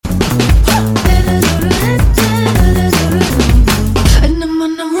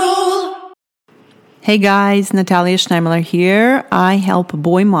Hey guys, Natalia Schneimler here. I help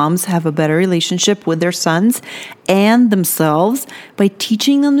boy moms have a better relationship with their sons and themselves by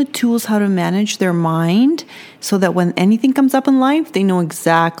teaching them the tools how to manage their mind so that when anything comes up in life, they know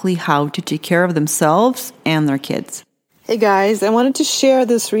exactly how to take care of themselves and their kids. Hey guys, I wanted to share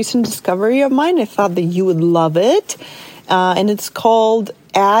this recent discovery of mine. I thought that you would love it. And it's called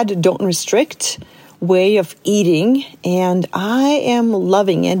Add, Don't Restrict way of eating, and I am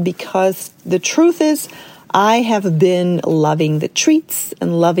loving it because the truth is I have been loving the treats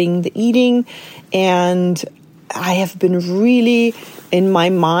and loving the eating, and I have been really in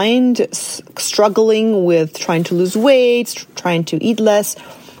my mind struggling with trying to lose weight, trying to eat less,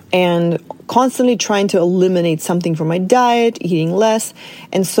 and constantly trying to eliminate something from my diet, eating less.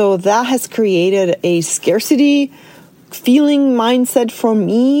 And so that has created a scarcity feeling mindset for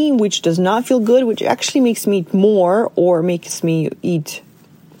me, which does not feel good, which actually makes me eat more or makes me eat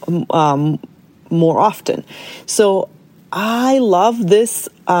more often. So I love this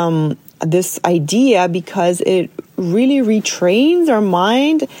this idea because it really retrains our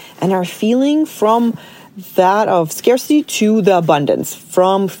mind and our feeling from that of scarcity to the abundance,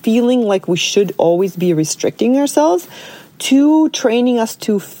 from feeling like we should always be restricting ourselves to training us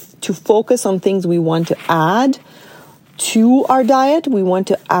to focus on things we want to add to our diet, we want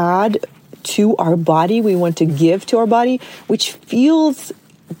to add to our body, we want to give to our body, which feels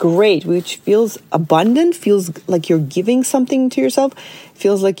great, which feels abundant, feels like you're giving something to yourself,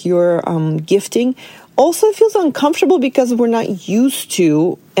 feels like you're gifting. Also, it feels uncomfortable because we're not used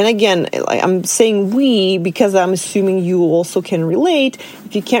to, and again, I'm saying we because I'm assuming you also can relate.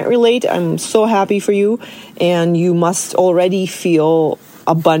 If you can't relate, I'm so happy for you, and you must already feel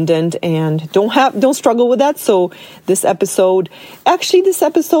abundant and don't struggle with that. So this episode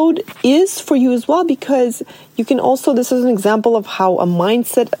is for you as well, because you can also, this is an example of how a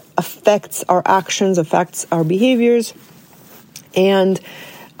mindset affects our actions, affects our behaviors, and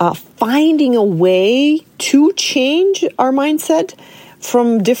finding a way to change our mindset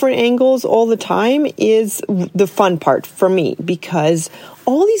from different angles all the time is the fun part for me, because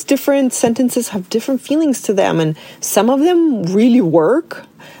all these different sentences have different feelings to them, and some of them really work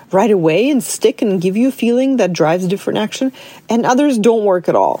right away and stick and give you a feeling that drives different action, and others don't work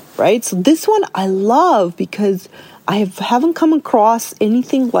at all, right? So this one I love because I haven't come across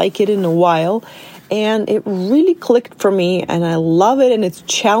anything like it in a while, and it really clicked for me, and I love it, and it's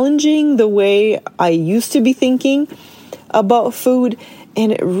challenging the way I used to be thinking about food,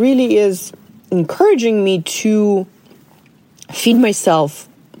 and it really is encouraging me to feed myself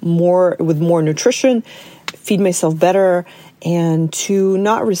more with more nutrition, feed myself better, and to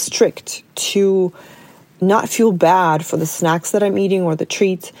not restrict, to not feel bad for the snacks that I'm eating or the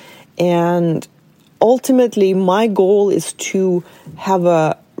treats. And ultimately, my goal is to have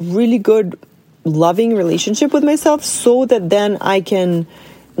a really good, loving relationship with myself so that then I can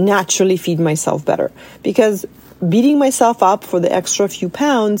naturally feed myself better. Because beating myself up for the extra few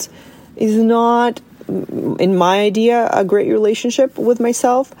pounds is not, in my idea, a great relationship with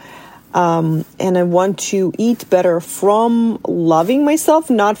myself. And I want to eat better from loving myself,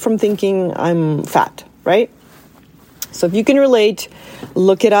 not from thinking I'm fat, right? So if you can relate,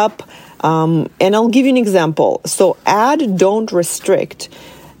 look it up. And I'll give you an example. So add, don't restrict.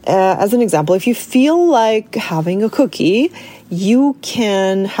 As an example, if you feel like having a cookie, you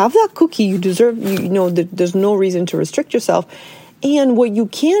can have that cookie you deserve. You know, there's no reason to restrict yourself. And what you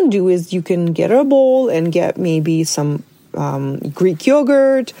can do is you can get a bowl and get maybe some Greek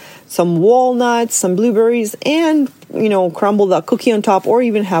yogurt, some walnuts, some blueberries, and, crumble that cookie on top, or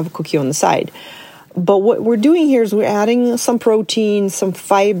even have a cookie on the side. But what we're doing here is we're adding some protein, some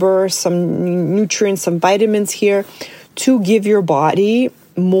fiber, some nutrients, some vitamins here to give your body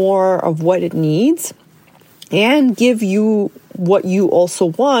more of what it needs and give you what you also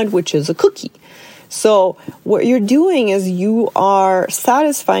want, which is a cookie. So what you're doing is you are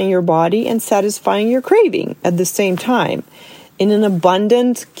satisfying your body and satisfying your craving at the same time in an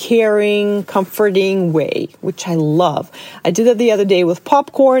abundant, caring, comforting way, which I love. I did that the other day with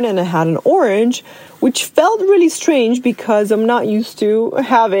popcorn, and I had an orange, which felt really strange because I'm not used to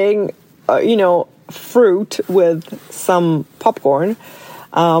having, fruit with some popcorn.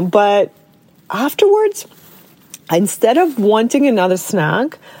 But afterwards, instead of wanting another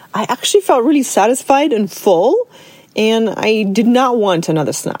snack, I actually felt really satisfied and full, and I did not want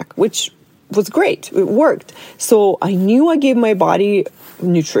another snack, which was great. It worked. So I knew I gave my body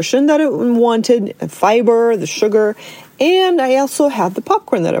nutrition that it wanted, fiber, the sugar, and I also had the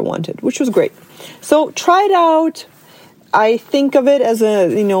popcorn that I wanted, which was great. So try it out. I think of it as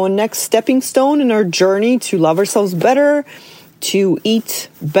a next stepping stone in our journey to love ourselves better, to eat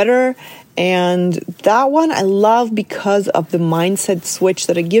better, And that one I love because of the mindset switch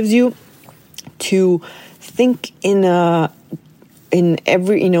that it gives you to think in an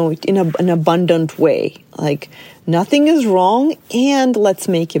abundant way. Like, nothing is wrong, and let's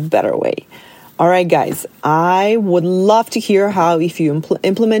make a better way. All right, guys, I would love to hear how, if you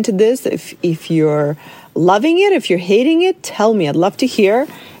implemented this, if you're loving it, if you're hating it, tell me. I'd love to hear.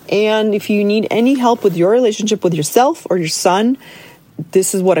 And if you need any help with your relationship with yourself or your son,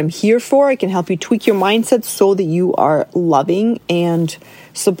 this is what I'm here for. I can help you tweak your mindset so that you are loving and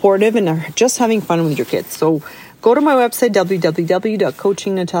supportive and are just having fun with your kids. So go to my website,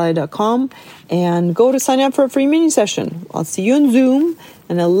 www.coachingnatalia.com, and go to sign up for a free mini session. I'll see you on Zoom,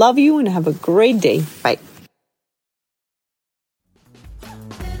 and I love you, and have a great day. Bye.